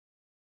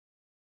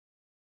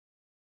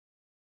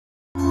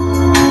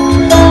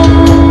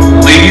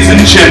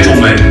and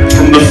gentlemen,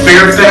 from the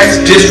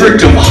Fairfax District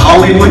of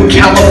Hollywood,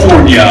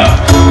 California,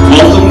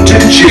 welcome to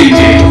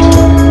J-Date,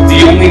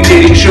 the only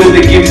dating show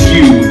that gives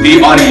you, the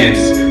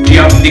audience,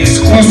 the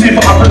exclusive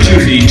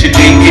opportunity to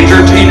date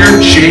entertainer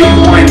Jay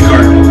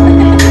Weingarten.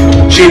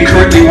 Jay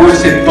currently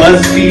works at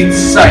BuzzFeed's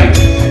site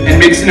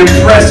and makes an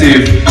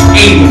impressive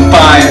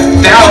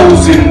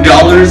 $85,000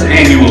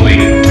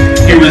 annually.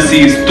 He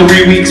receives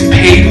 3 weeks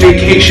paid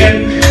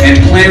vacation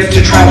and plans to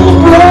travel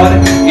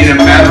abroad in a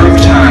matter of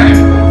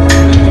time.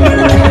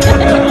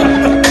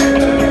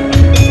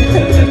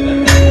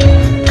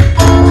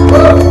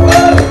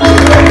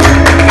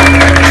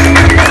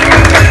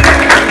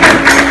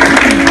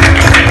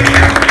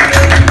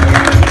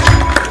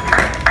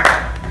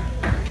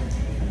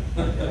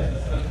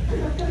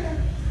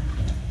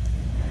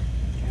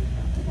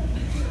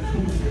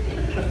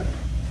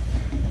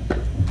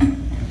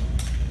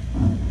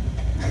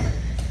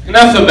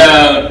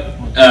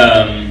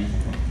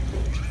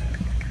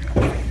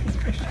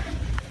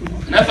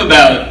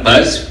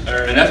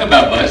 Enough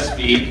about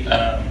BuzzFeed.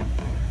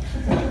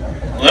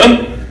 Hello?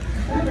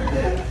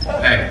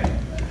 Hey.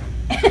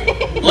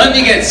 Let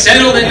me get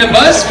settled into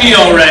BuzzFeed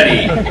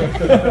already.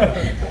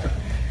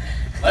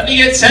 Let me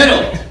get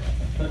settled.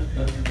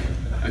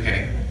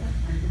 Okay.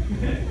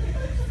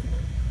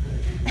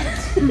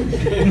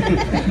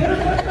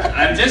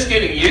 I'm just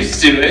getting used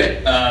to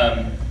it.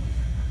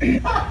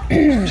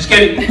 Just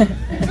kidding.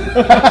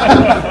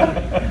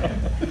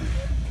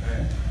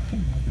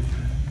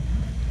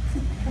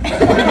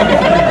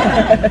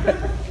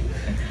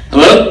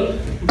 Hello?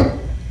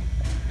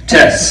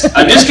 Tess.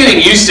 I'm just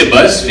getting used to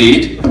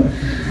BuzzFeed.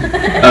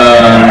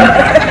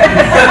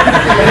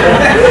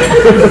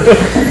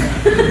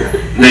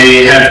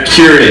 They have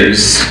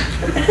curatives.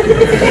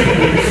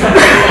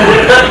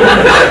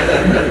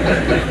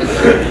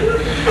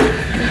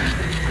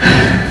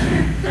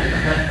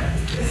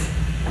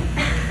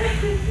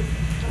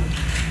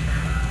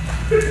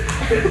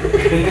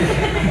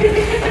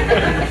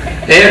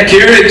 They have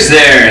curatives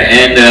there,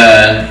 and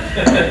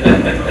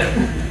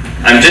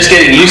I'm just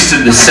getting used to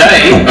the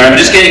site, or I'm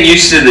just getting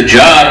used to the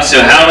job,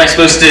 so how am I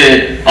supposed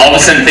to all of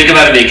a sudden think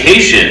about a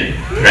vacation,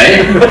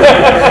 right?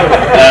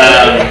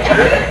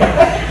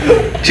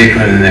 Jake,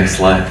 go to the next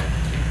slide.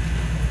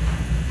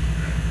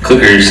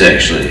 Clicker's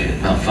actually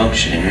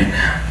malfunctioning right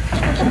now.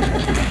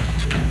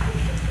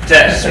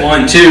 Test,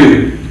 1,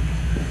 2.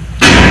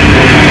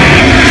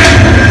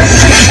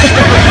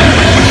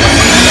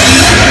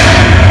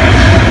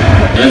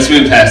 Let's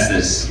move past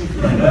this.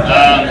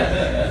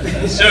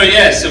 So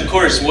yes, of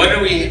course, what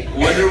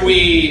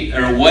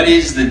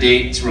is the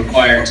dates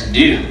required to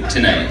do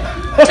tonight?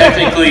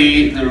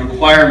 Technically, the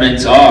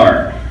requirements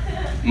are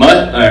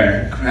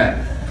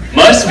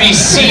must be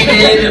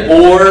seated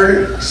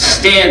or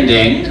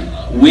standing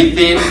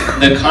within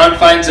the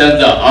confines of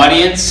the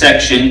audience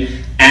section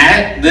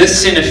at the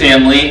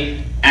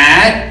Cinefamily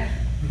at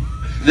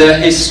the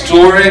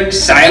historic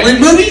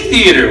silent movie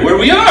theater where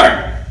we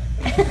are.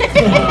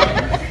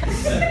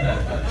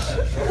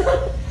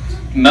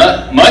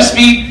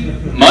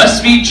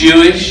 Must be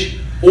Jewish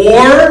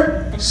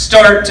or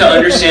start to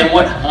understand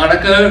what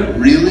Hanukkah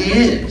really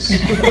is.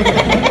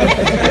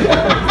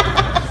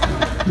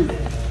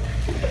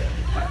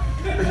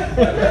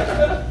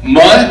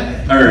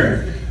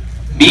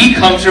 Be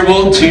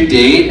comfortable to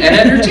date an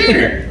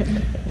entertainer.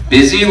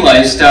 Busy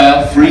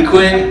lifestyle,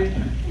 frequent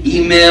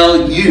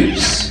email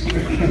use.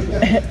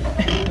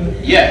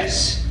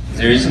 Yes,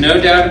 there is no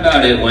doubt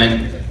about it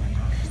when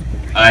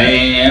I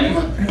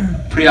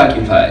am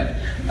preoccupied.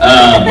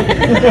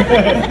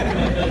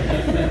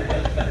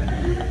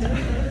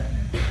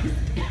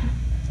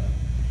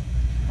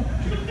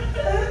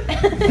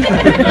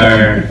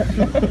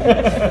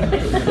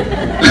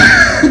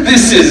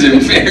 This is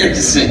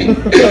embarrassing.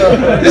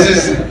 This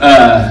is,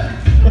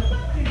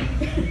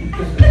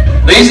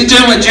 ladies and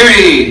gentlemen,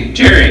 Jerry.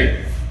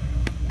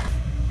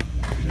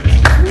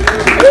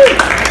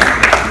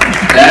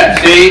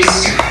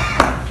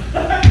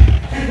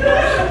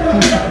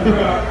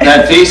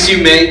 That face you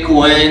make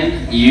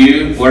when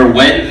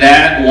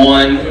that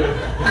one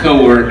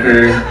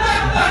coworker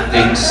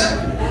thinks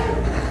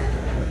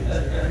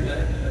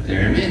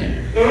they're a minute.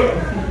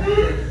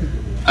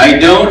 I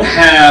don't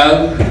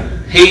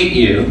hate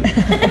you.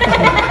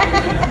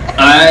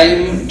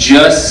 I'm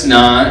just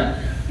not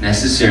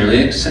necessarily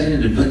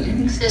excited about your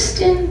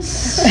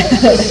existence.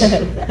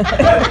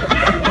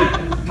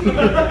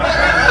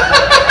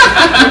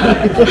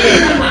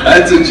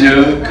 That's a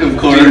joke, of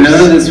course. Dude,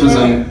 none of this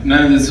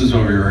was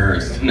what we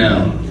rehearsed.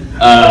 No.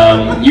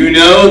 You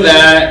know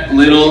that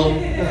little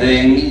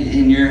thing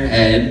in your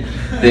head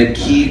that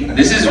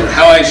this is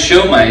how I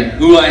show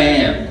who I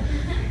am.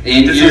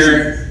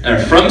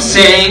 From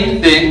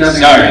saying things.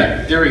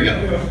 Sorry. There we go.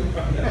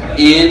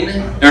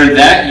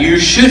 That you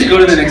should go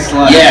to the next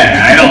slide.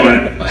 Yeah, I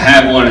don't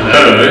have one of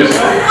those.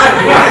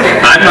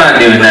 I'm not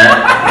doing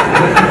that.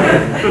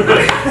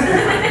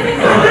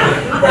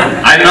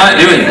 I'm not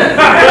doing that.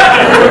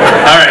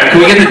 Alright, can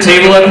we get the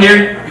table up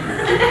here?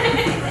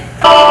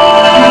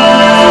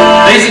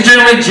 Ladies and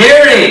gentlemen,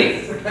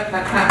 Jerry!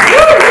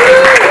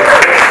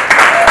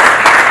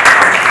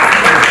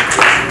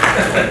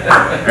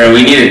 Alright,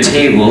 we need a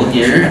table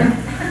here.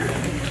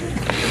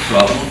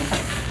 Problem.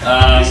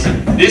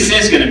 This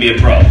is going to be a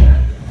problem.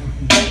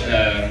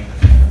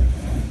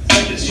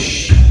 Just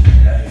shh.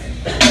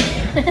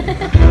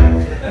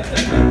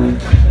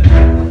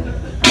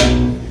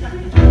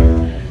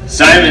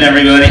 Simon,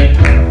 everybody.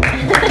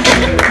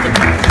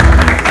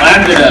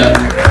 Clap it up.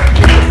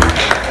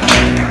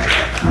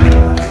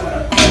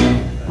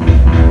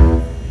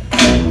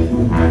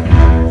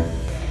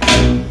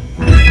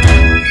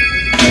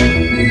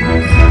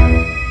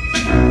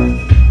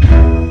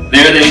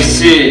 There they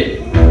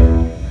sit.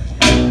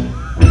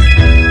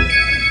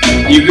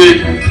 You could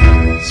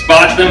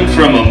spot them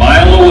from a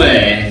mile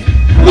away,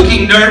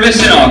 looking nervous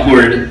and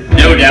awkward.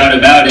 No doubt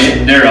about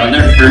it, they're on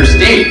their first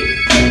date.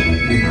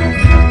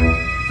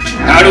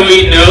 How do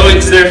we know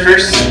it's their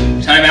first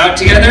time out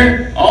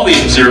together? All the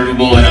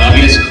observable and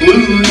obvious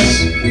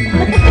clues.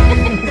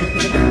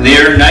 They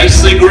are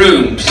nicely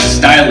groomed,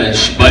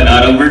 stylish, but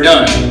not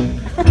overdone.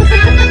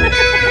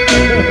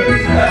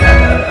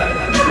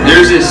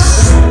 There's a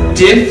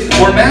stiff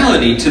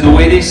formality to the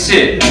way they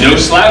sit. No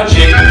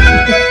slouching.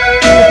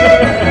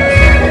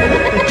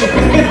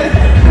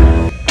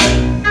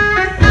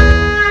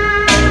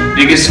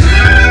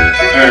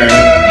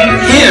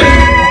 Him,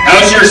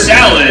 how's your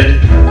salad?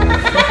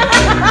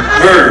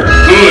 Her,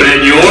 good,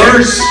 and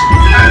yours?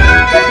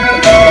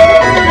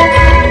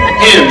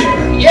 Him,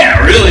 yeah,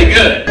 really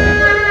good.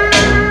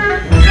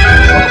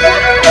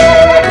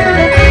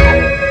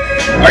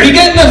 Are you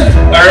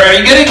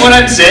getting what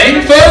I'm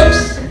saying,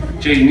 folks?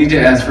 Jay, you need to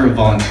ask for a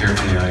volunteer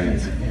from the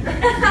audience.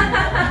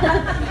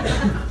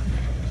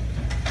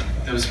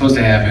 That was supposed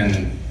to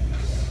happen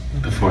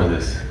before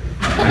this.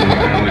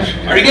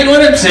 Are you getting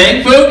what I'm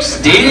saying, folks?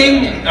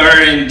 Dating,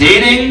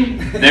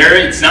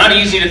 it's not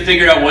easy to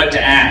figure out what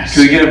to ask.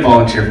 Can we get a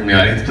volunteer from the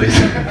audience, please?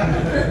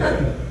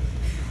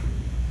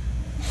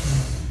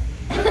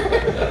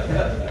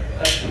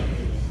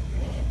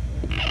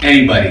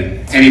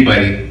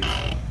 Anybody.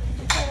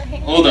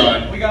 Hold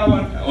on. We got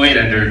one. Wait.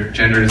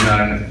 Gender is not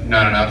an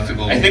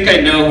obstacle. I think I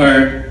know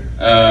her.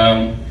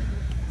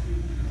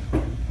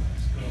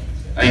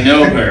 I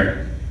know her.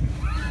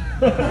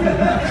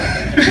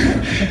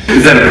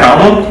 Is that a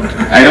problem?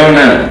 I don't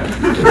know.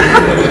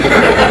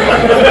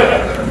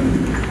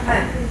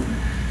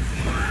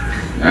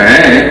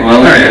 Alright,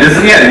 well, This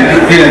is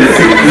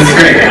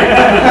great.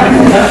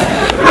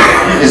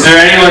 Is there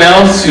anyone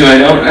else who I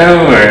don't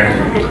know, or?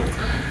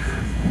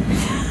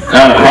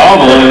 Not a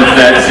problem if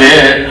that's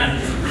it.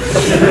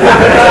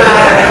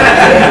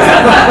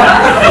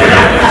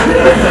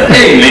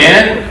 Hey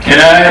man,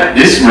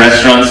 this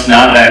restaurant's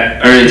not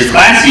that, or it's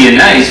classy and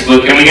nice,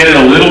 but can we get it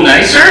a little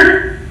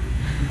nicer?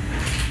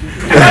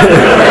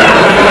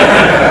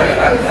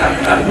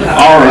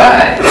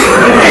 Alright.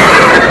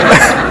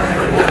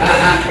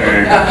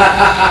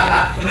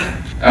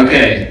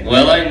 Okay,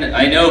 well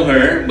I know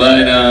her,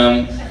 but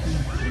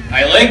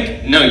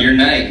no, you're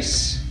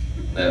nice,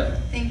 though.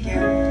 Thank you.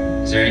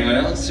 Is there anyone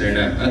else, or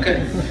no?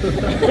 Okay.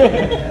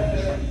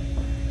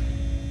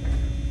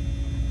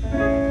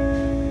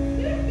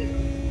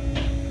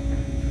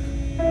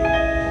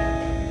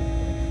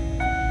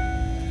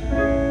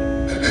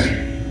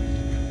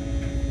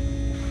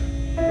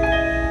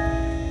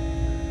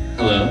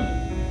 Hello.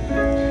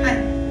 Hi.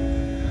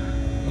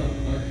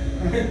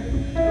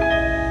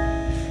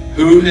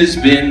 Who has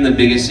been the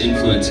biggest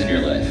influence in your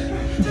life?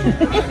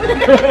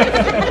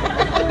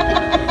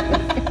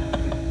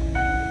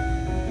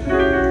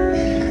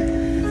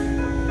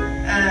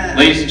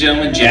 Ladies and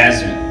gentlemen,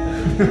 Jasmine.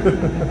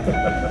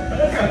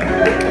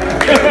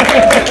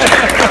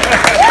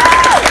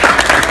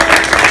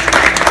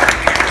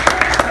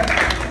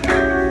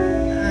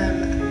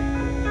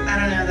 I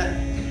don't know,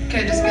 could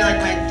it just be like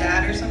my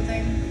dad or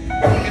something?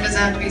 It doesn't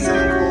have to be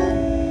someone cool.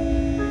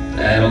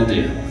 That'll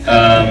do.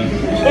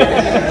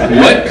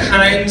 What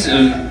kinds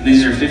of,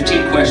 these are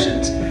 15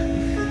 questions.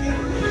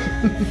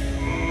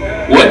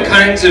 What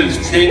kinds of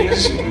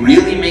things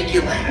really make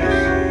you laugh?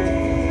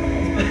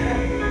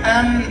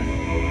 I don't know.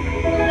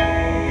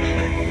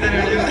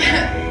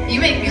 You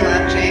make me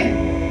laugh, Jay.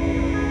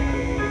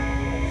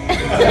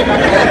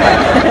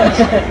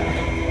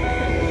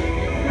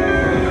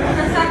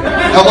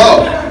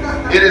 Hello,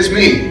 it is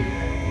me,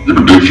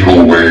 your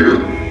digital waiter.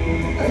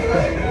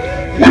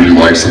 Would you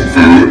like some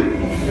food?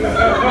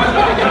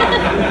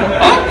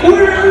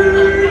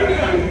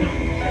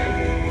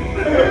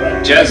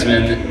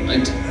 Jasmine,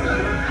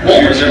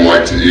 What would you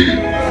like to eat?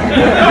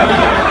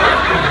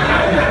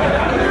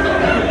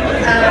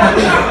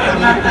 I'm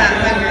not that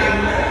hungry.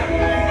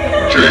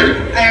 Jay,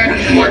 I already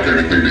would you like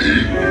anything to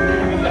eat?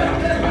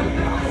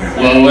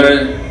 well, what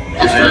are...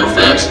 The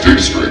Fairfax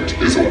District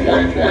is a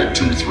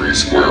 1.23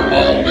 square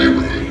mile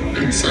neighborhood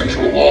in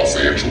central Los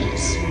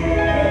Angeles.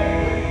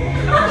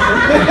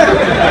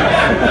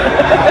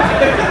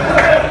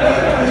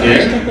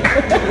 Okay.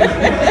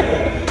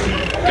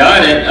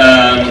 Got it.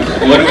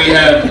 What do we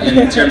have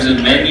in terms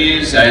of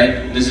menus?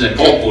 This is a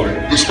clipboard.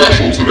 The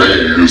special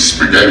today is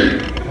spaghetti.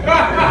 Okay.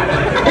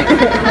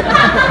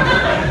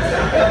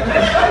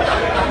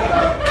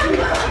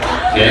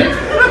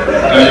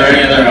 Are there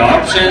any other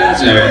options,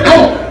 or? No!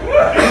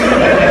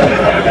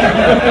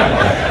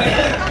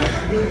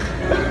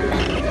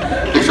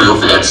 The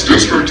Fairfax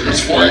district is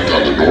flanked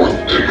on the north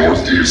and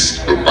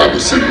northeast by the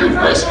city of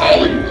West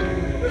Hollywood.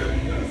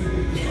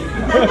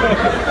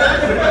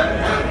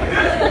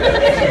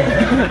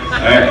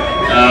 Alright,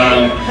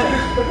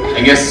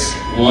 I guess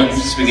one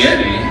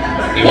spaghetti.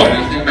 You want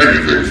anything?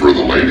 Anything for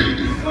the lady.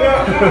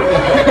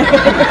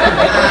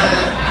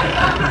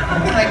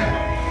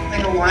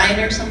 Like a wine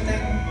or something?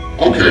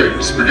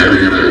 Okay,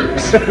 spaghetti it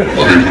is. Let me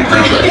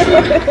prepare that for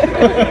you.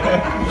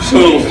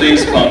 Total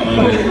face pump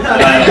moment.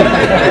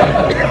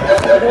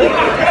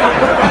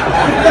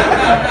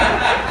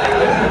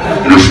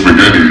 Your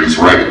spaghetti is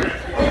ready.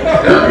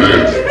 Here it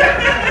is.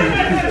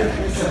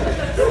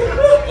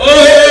 Oh!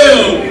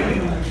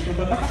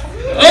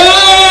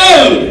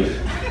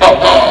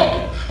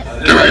 Oh!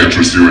 Can I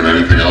interest you in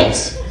anything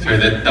else? Sorry,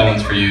 that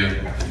one's for you.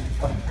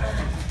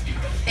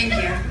 Thank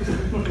you.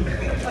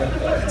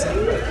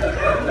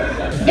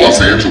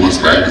 Los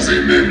Angeles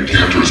magazine named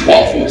Cantor's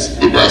Waffles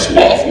the best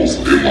waffles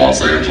in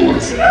Los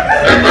Angeles,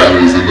 and that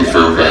is in the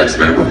Fairfax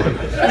neighborhood.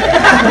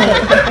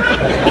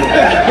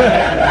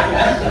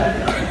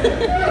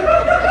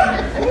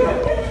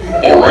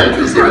 Alright,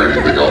 is there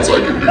anything else I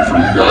can do for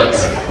you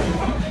guys?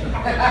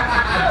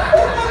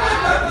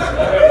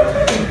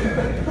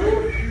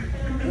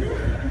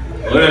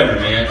 Whatever,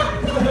 man.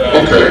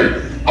 Okay,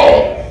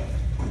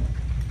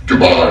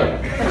 goodbye.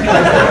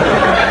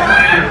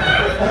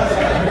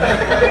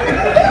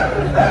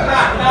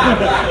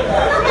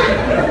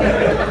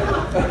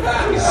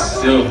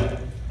 Still,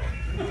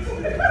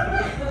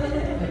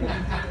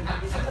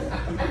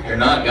 you're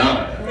not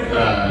gone.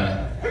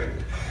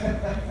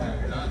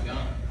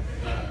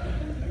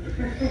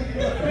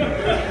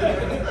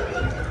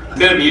 A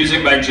bit of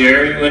music by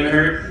Jerry wouldn't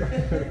hurt.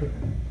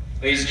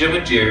 Ladies and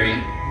gentlemen, Jerry.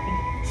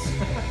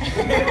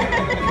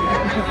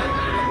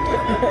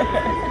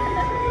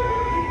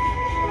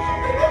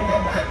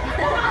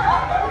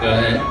 Go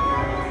ahead.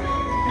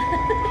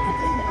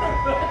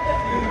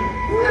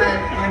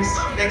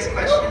 Next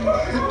question.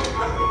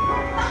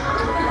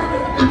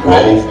 The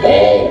Grove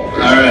Mall is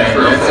All right, in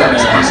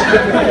Fairfax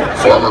district.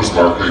 Farmers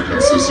market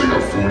consisting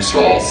of food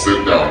stalls,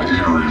 sit-down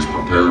eateries,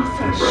 prepared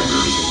food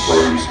vendors, and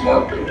produce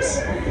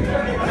markets.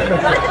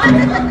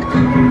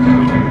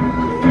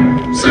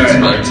 Since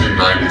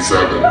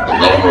 1997, the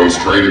Melrose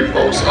Trading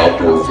Post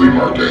outdoor flea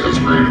market has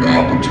created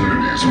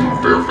opportunities for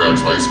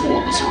Fairfax High School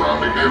and the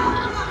surrounding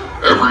neighborhood.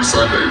 Every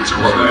Sunday,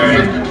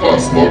 250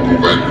 plus local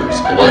vendors,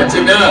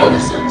 collectors,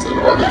 artisans, and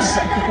artists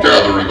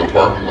gather in the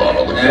parking lot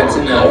on the corner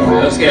of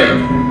Melrose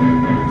and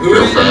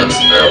Fairfax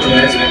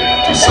Avenue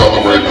to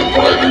celebrate the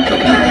thriving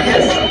community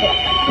culture.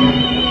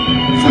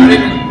 Food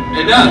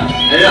Enough.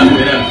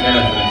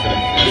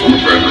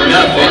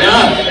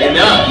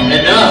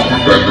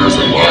 vendors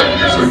and live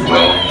music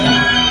round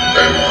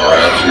and are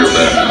at the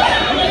event.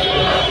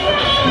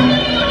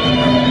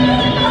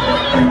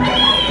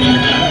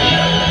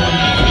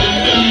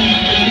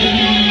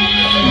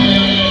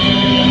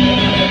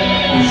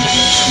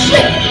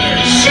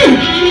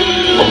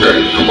 Okay,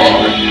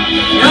 goodbye.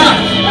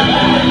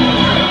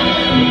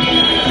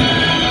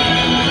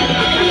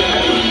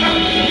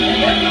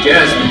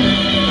 Jasmine.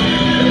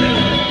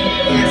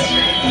 Yes,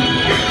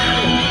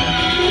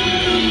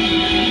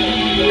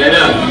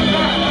 Enough.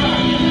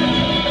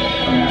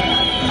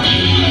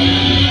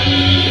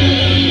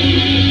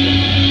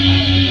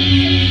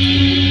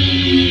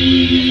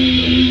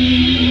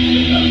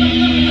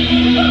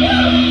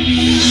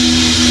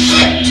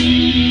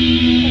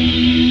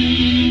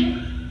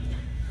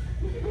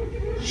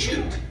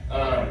 Shoot.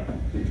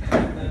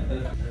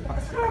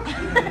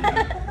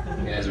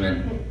 Jasmine.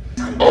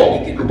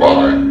 Oh,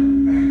 goodbye.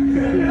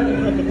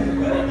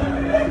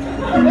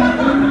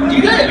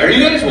 Are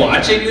you guys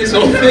watching this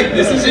whole thing?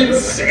 This is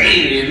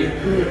insane.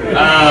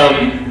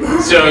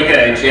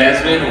 Okay,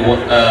 Jasmine,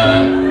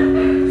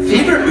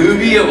 favorite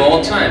movie of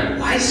all time?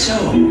 Why so?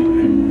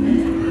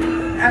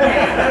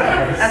 Okay,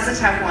 that's a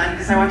tough one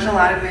because I watch a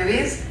lot of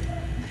movies.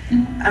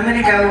 I'm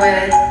gonna go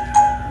with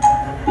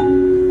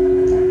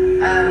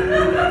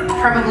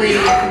probably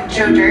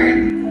Joe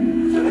Dirt.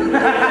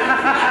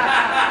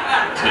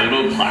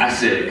 Total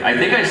classic. I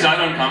think I saw it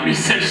on Comedy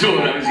Central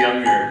when I was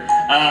younger.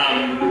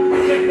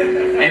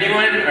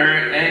 Anyone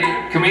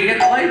can we get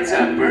the lights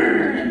up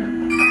or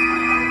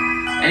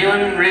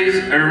anyone raise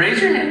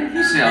your hand if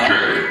you saw it?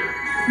 Okay,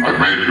 I've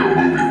made you a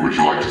movie. Would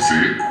you like to see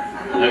it?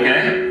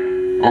 Okay.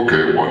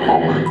 Okay, one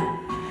moment.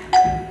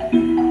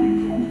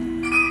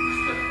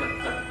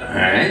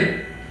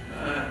 Alright.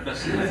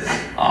 This is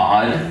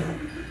odd.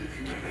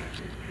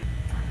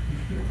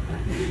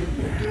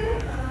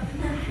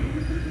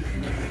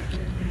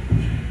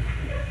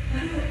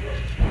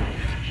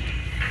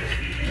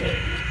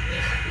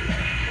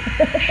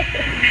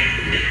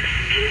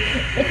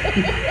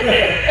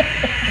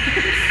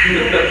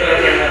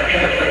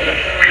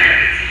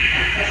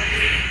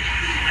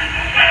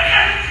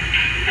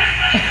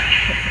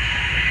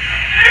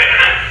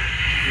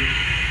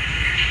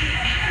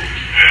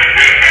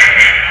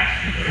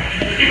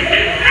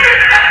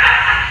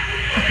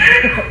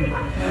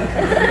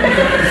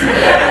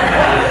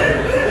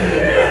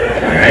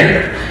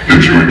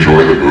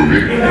 the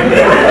movie?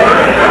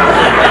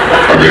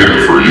 I made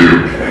it for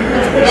you.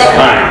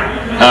 Fine.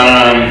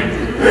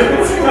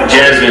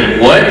 Jasmine,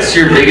 what's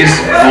your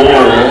biggest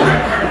goal?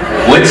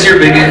 What's your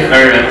biggest,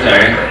 I'm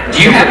sorry,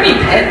 do you have any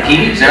pet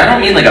peeves? And I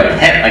don't mean like a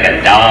pet, like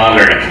a dog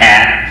or a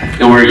cat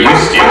that we're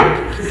used to.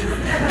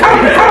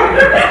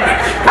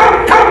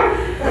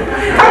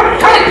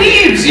 Pet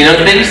peeves, you know,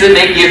 things that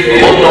make you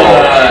feel,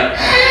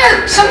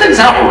 something's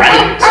not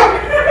right.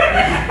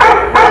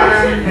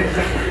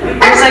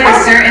 There's like a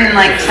certain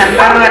like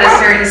tempo at a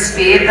certain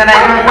speed that I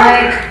don't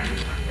like.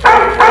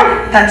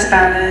 That's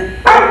about it.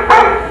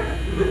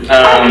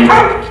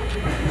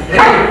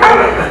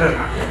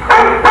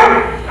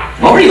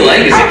 What were you like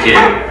as a kid?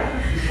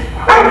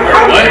 Or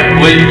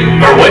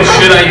what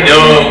should I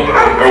know?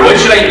 Or what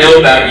should I know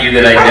about you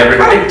that I never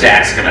think to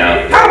ask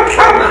about?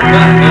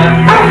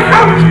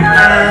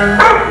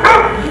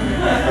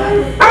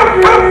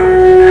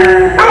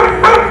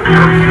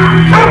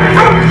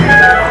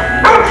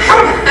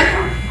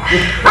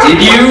 Did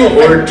you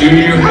or do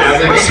you have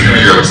a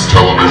CBS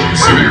Television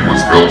City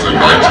was built in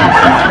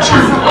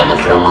 1952 on the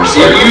former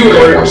site of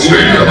Fillmore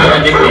Stadium on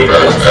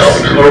Fairfax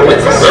Avenue,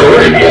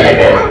 Beverly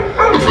Boulevard.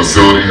 The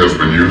facility has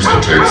been used to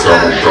tape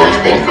several shows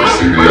both for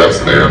CBS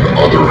and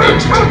other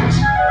entities.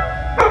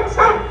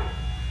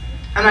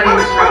 I'm not even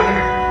from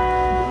here.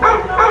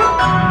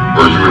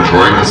 Are you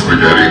enjoying the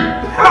spaghetti?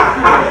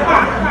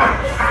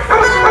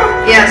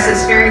 Yes,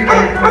 it's very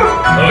good.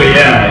 Oh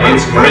yeah,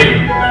 it's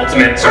great.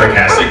 Ultimate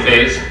sarcastic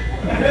phase.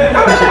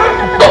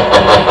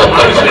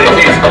 Honestly, it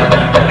tastes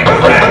like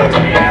crap to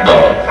me.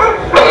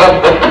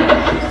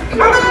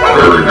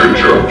 Very good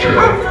job, Jim.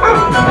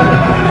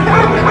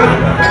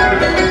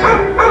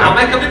 Not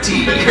my cup of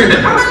tea.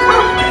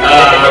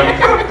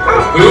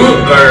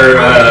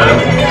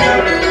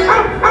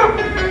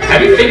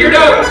 Have you figured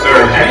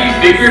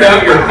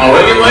out your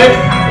calling in life?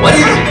 What is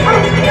it?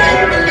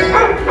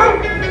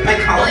 My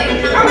calling?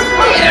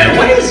 Yeah,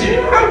 what is it?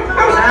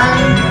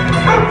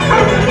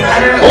 I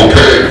don't know.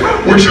 Okay,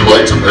 would you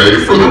like to pay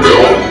for the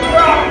bill?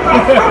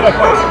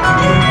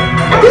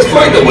 At this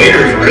point, the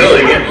waiter's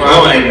really getting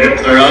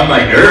on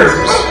my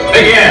nerves.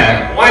 But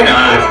yeah, why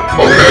not?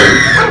 Okay,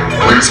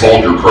 please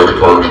hold your credit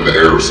card in the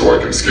air so I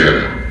can scan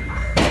it.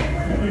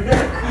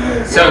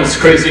 Sounds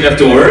crazy enough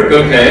to work,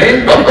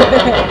 okay.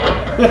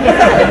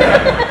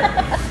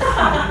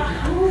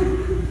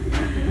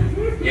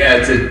 Yeah,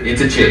 it's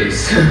a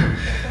chase.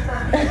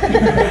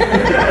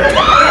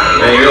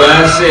 Yeah, your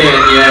last cent,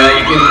 yeah,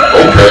 you can...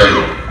 Okay,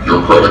 your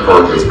credit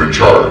card has been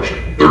charged.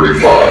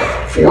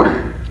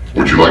 $35.40.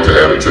 Would you like to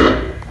add a tip?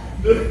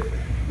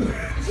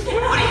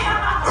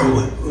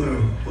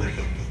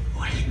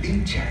 What do you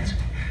think, Jasmine?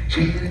 So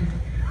you're gonna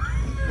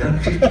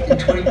not 50 and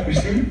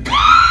 20%?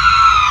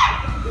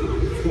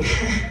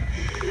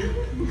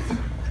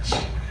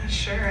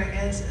 Sure, I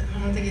guess. I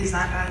don't think he's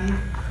that bad.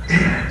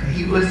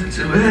 He wasn't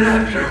so bad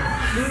after.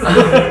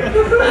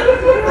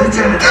 Let's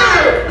add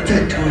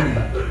 20.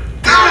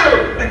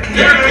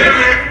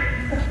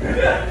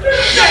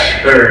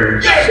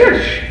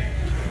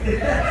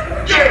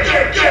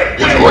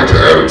 Would you like to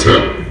add a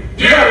tip?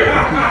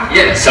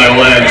 Yes, I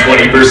will add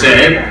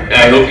 20%.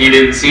 I hope you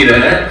didn't see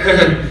that.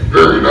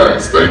 Very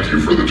nice. Thank you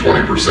for the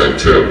 20%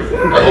 tip.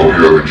 I hope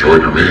you have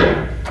enjoyed your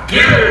meal.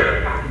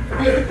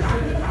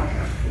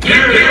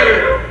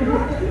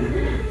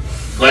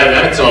 Glad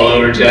that's all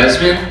over,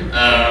 Jasmine.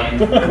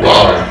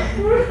 Bye.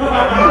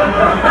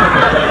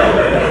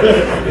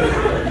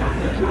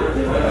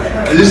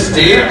 This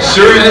date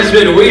sure has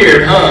been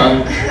weird,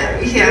 huh?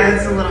 Yeah,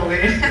 it's a little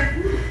weird.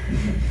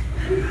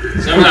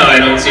 Somehow I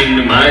don't seem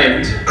to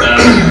mind.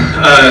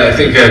 I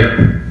think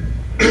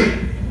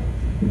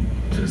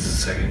just a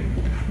second.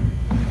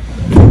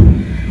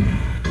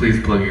 Please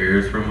plug your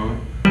ears for a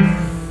moment.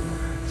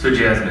 So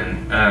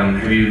Jasmine,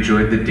 have you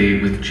enjoyed the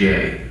date with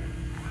Jay?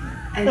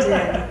 I did.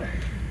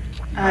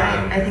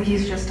 I think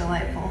he's just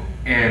delightful.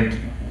 And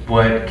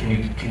what can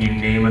you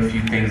name a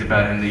few things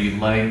about him that you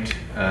liked?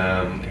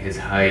 His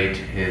height,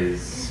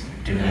 his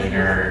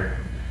demeanor.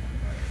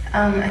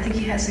 I think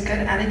he has a good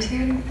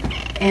attitude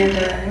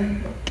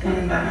and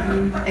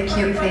a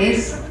cute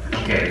face.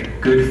 Okay,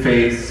 good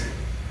face,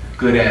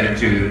 good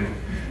attitude.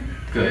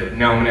 Good.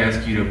 Now I'm gonna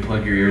ask you to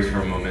plug your ears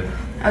for a moment.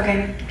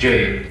 Okay.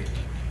 Jay,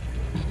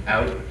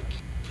 out.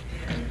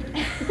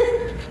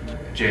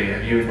 Jay,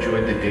 have you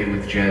enjoyed the date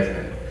with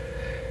Jasmine?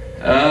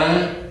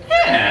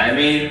 Yeah, I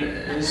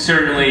mean,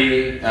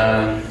 certainly,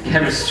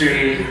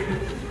 chemistry,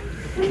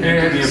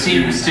 there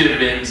seems to have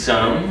been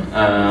some.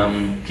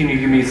 Can you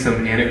give me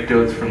some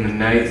anecdotes from the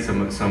night,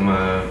 some of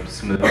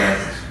the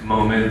best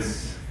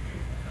moments?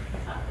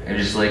 I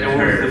just like And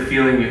what was her. the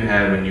feeling you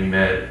had when you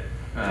met,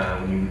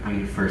 when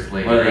you first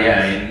laid Well, eyes?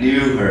 yeah, I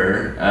knew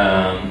her,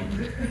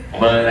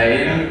 but I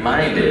didn't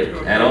mind it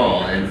at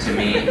all, and to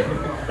me,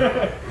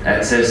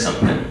 that says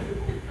something.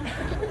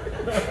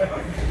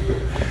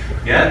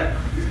 Yeah?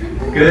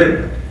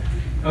 Good?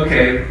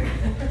 Okay.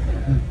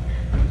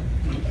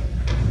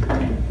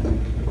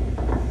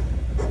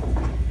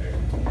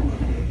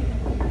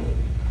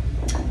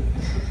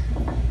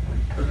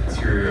 That's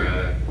your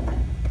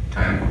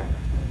time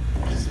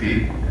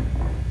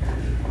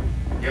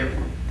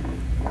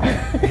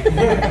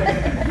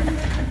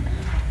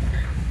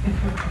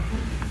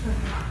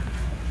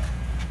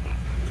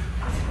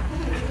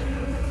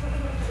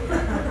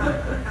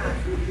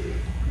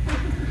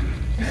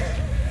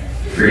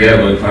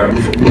forget what part.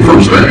 The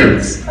first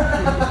dance.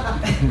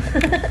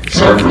 It's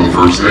time for the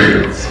first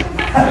dance.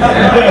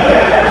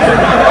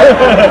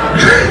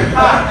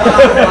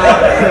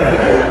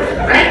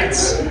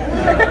 Rats.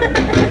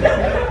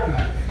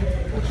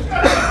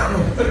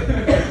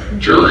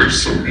 Jerry,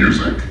 some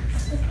music.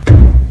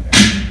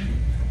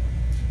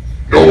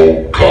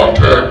 No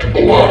contact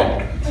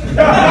allowed.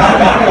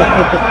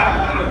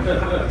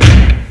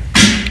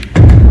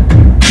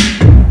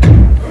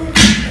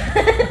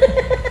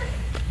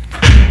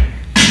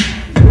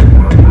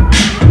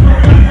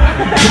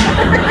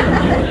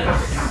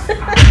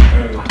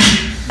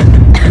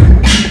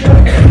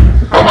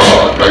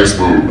 Haha, nice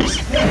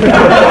moves.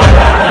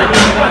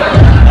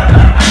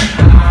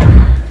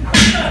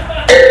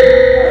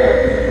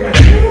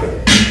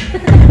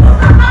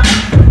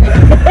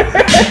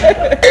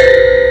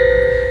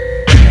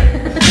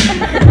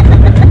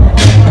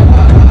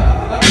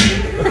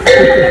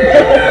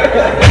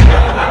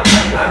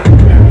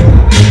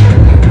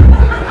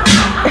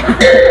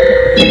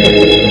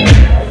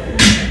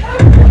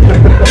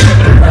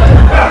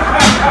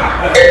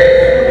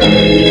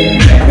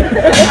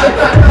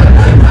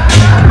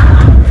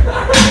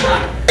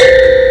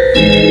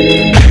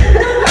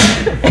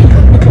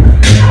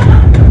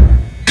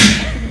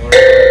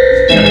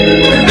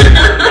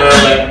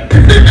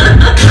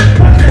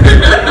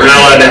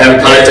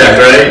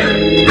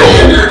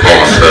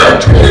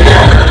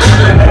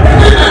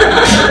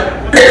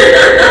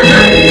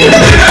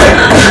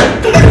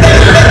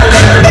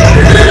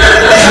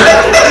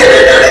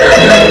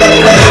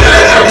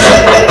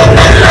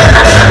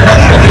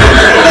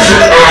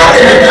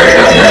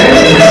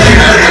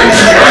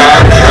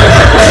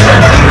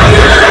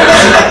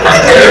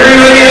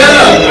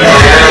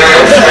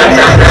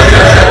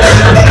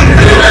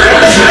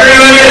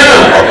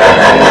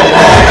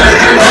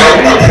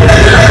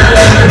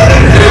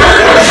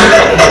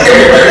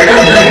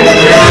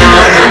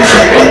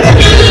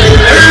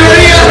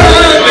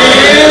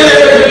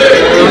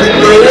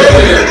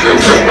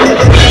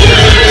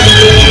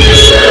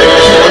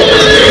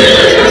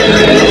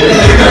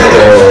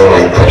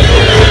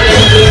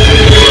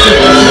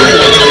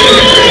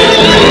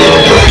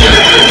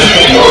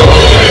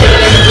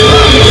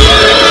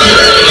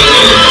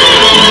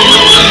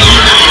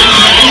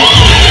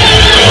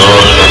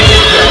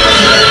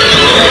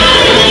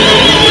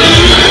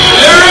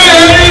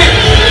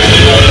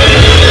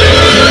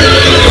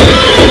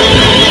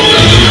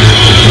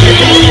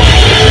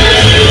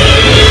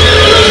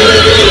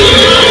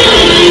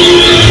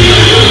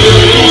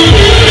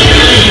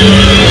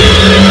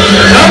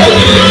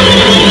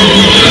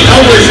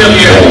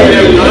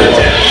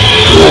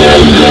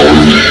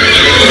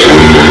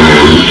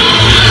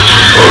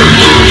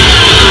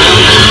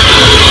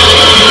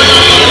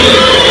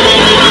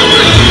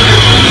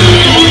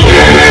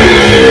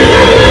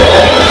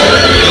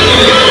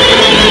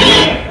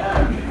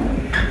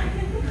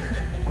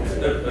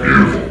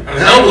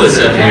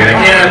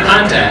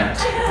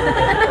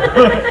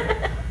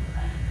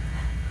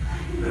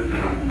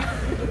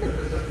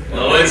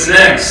 What's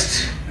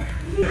next?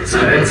 That's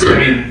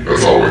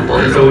all we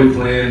planned. That's all we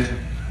planned.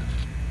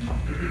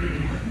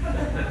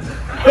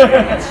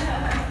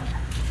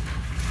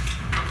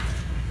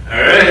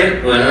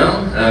 Alright, well,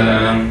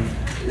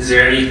 is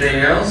there anything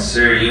else?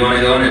 Or you want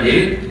to go on a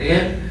date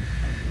again?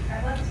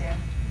 I'd love to.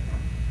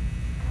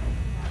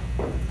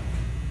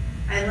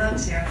 I'd love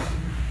to.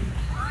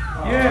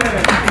 Yeah.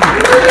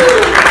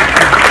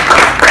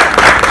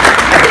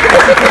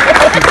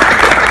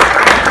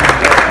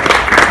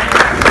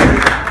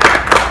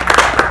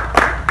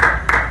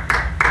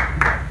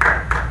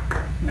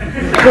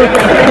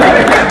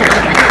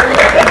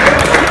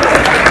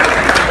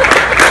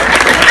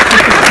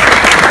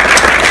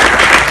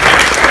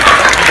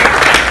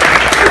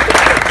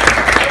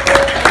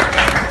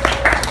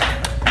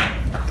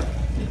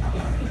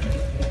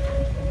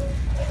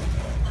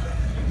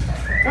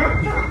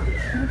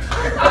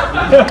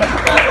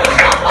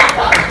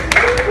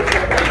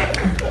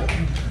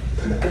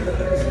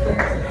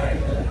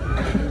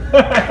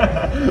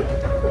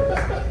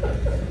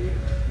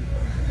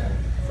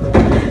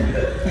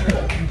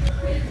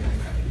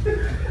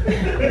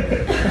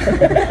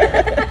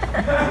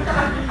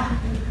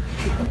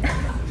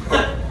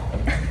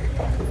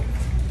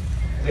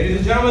 Ladies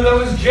and gentlemen, that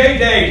was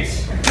J-Date.